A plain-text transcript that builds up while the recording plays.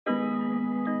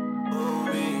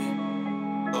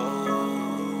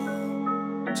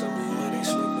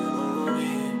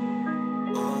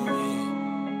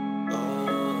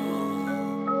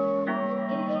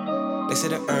They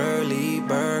said the early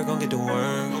bird gon' get the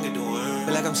worm.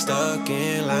 Feel like I'm stuck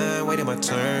in line, waiting my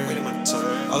turn.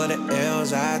 All of the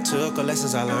L's I took are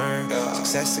lessons I learned.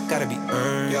 Success, it gotta be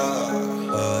earned.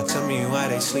 Tell me why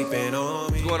they sleeping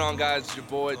on me. What's going on, guys? It's your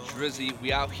boy Drizzy.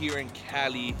 We out here in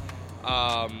Cali.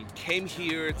 Came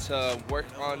here to work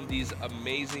on these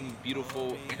amazing,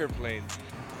 beautiful airplanes.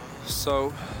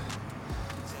 So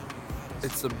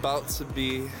it's about to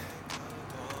be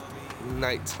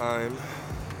nighttime.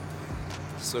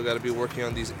 Still got to be working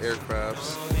on these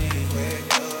aircrafts.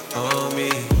 On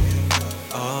me,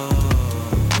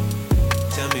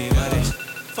 tell me what it is.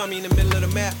 Find me in the middle of the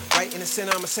map, right in the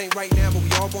center. I'm a saint right now, but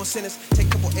we all born sinners. Take a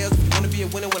couple L's if you wanna be a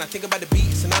winner. When I think about the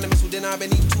beat, synonymous with dinner. I've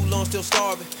been eating too long, still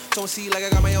starving. Sowing seed like I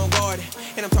got my own garden.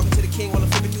 And I'm talking to the king while I'm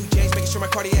flipping through Jay's, making sure my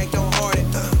cardiac don't harden.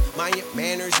 Mind your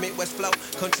manners, Midwest flow,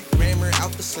 country grammar,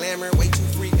 out the slammer, way too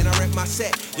free, and I rep my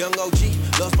set. Young OG,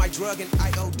 loves my drug and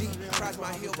IOD. Tries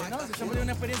my heel, my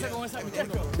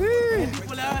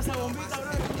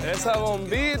Esa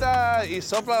bombita y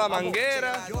sopla la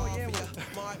manguera.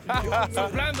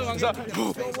 Soplando manguera.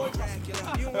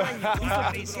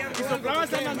 Y soplaba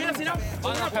esa manguera, si no,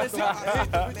 con una presión.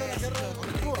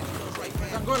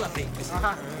 Angola, sí.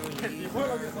 Ajá.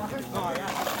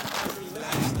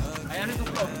 Allá no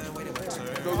sopló.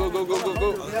 Go, go, go, go, go, go.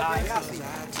 Allá sí.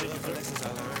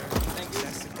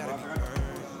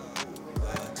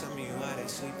 Tell me why they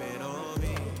sleeping on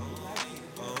me.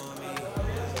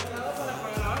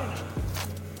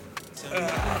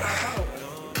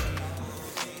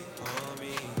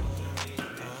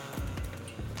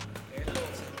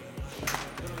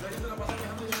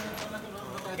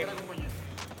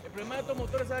 El problema de estos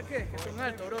motores, ¿sabes qué? Que son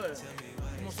altos, brother.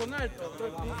 Como son altos, tú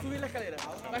subes la escalera.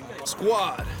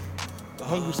 Squad. The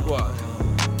Hungry Squad.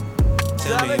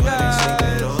 Tell me why they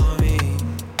sleeping on me.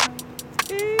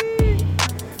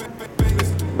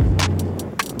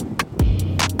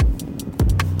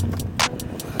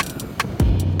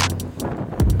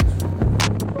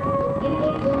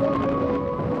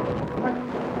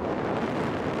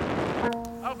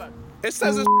 It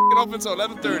says it's open until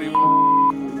 11:30.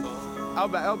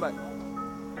 Outback, Outback.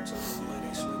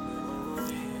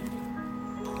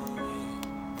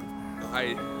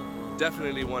 I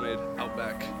definitely wanted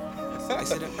Outback.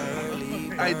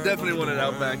 I definitely wanted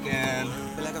Outback, and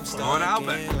on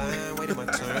Outback. Wait.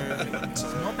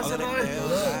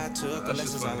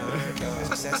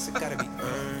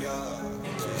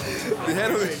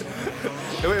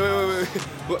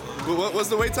 What's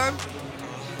the wait time?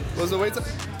 What's the wait time?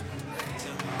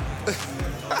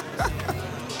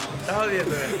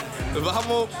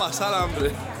 Vamos a pasar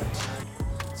hambre.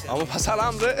 Vamos a pasar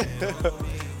hambre.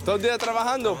 Todo el día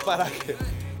trabajando para que.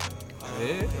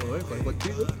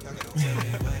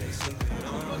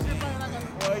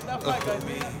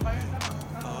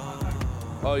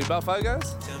 Oh, you about Five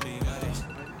Guys?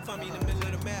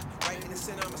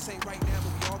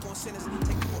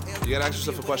 You gotta ask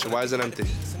yourself a question. Why is it empty?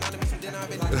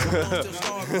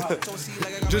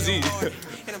 Jayy.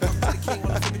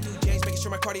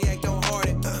 My cardiac don't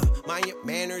harden. Mind your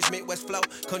manners, Midwest flow,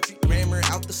 country grammar,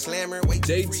 out the slammer.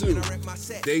 Day two.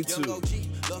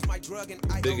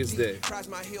 Biggest day.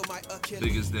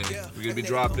 Biggest day. We're gonna be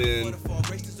dropping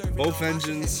both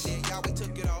engines.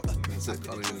 That's it.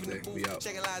 Call it a day. We out.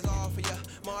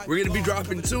 We're gonna be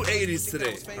dropping 280s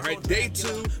today. All right. Day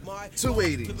two,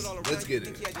 280s. Let's get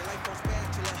it.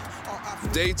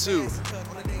 Day two.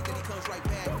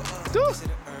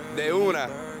 De una.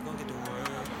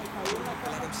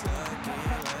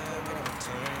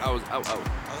 I was out.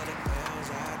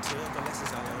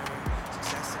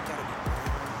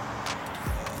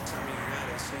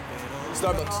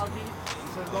 Starbucks.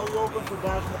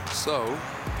 So,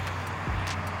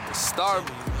 the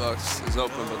Starbucks is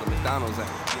open, but the McDonald's ain't.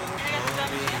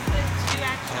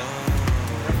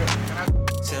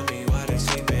 Tell me why they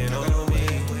sleeping on me.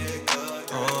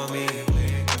 On me.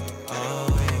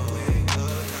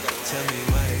 Tell me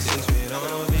why they sleeping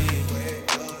on me.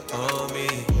 On me.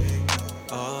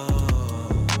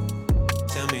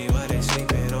 Tell me why they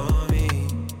sleeping on me.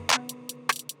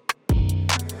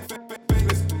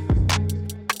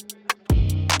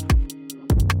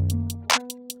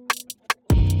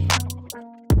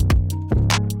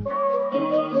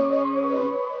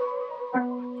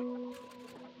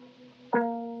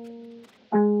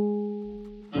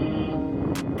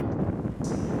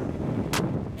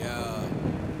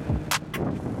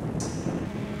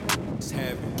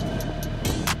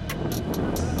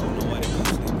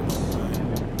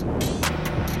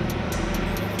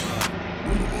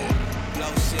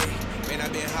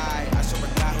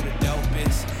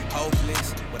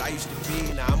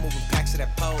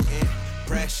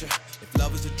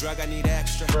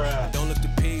 extra. Don't look to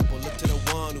people, look to the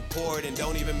one who poured and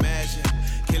don't even measure.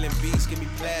 Killing beats give me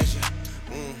pleasure.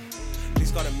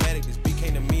 Please call the medic, this beat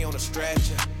came to me on a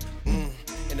stretcher.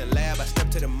 In the lab, I step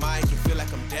to the mic and feel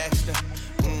like I'm Dexter.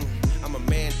 I'm a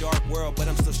man, dark world, but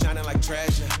I'm still shining like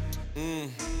treasure.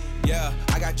 Yeah,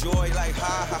 I got joy like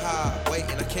ha ha ha. Wait,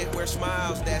 and I can't wear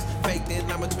smiles, that's fake. Then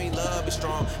I'm between love and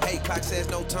strong. Hey, clock says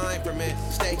no time for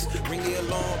mistakes. Ring the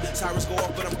alarm, sirens go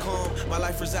off, but I'm calm. My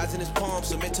life resides in his palm.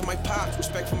 Submit to my pops,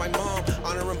 respect for my mom.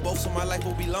 Honoring both, so my life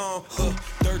will be long.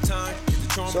 Third time, is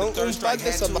the charm. The third strike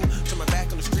had to. Turn my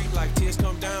back on the street like tears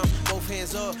come down. Both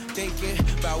hands up, thinking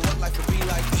about what life would be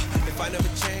like if I never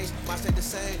change. Mine stay the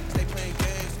same, stay playing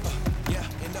games. Yeah,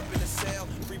 end up in a cell,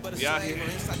 free but a slave or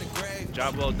inside the grave.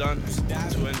 Job well done.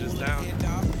 2 engines down.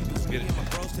 Let's get it.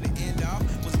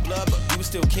 Was blood, but we was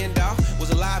still kin dog. Was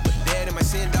alive, but dead in my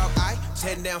sin dog. I was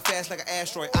heading down fast like an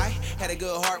asteroid. I had a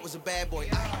good heart, was a bad boy.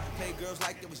 I played girls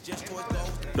like it was just toys.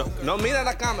 No mira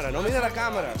la cámara, no mira la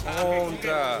cámara.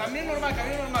 Contra. Camino normal, como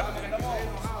que estamos...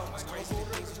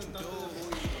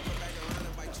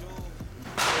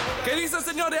 ¿Qué dice,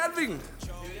 señor Alvin?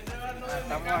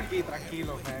 Estamos aquí,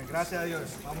 tranquilos, man. Gracias a Dios.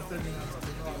 Vamos terminando.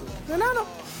 Enano.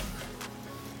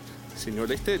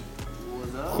 Señor este.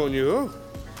 Coño.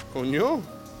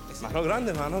 Mano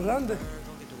grande, mano grande.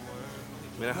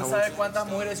 Mira, No sabes cuántas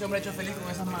mujeres ese hombre ha hecho feliz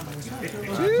con esas manos. Sí.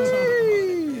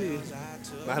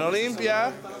 Mano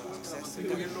limpia.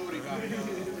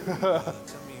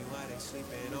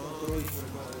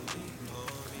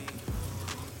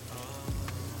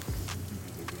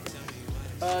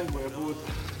 Ay, güey, puta.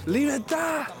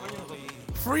 Libertad.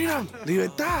 Freedom.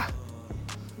 Libertad.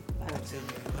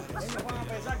 Ellos van a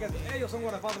pensar que ellos son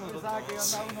guarapatos, no pensaban que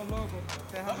andaban unos locos.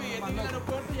 Papi, en el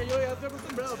aeropuerto ya yo ya estoy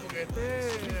acostumbrado porque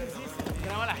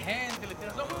graba a la gente, le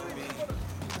tira loco.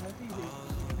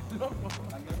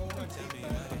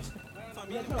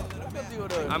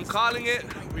 I'm calling it.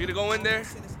 We're gonna go in there.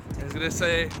 It's gonna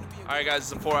say, all right, guys,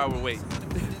 it's a 4-hour wait.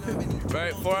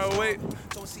 Right, 4-hour wait.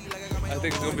 I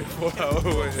think it's gonna be a 4-hour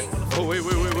wait. Oh wait.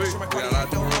 We got a lot of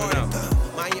people running out.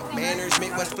 Mayan manners,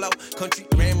 Midwest flow, country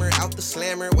grammar, out the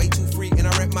slammer, way too free, and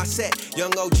I rep my set.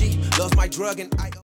 Young OG, loves my drug and I.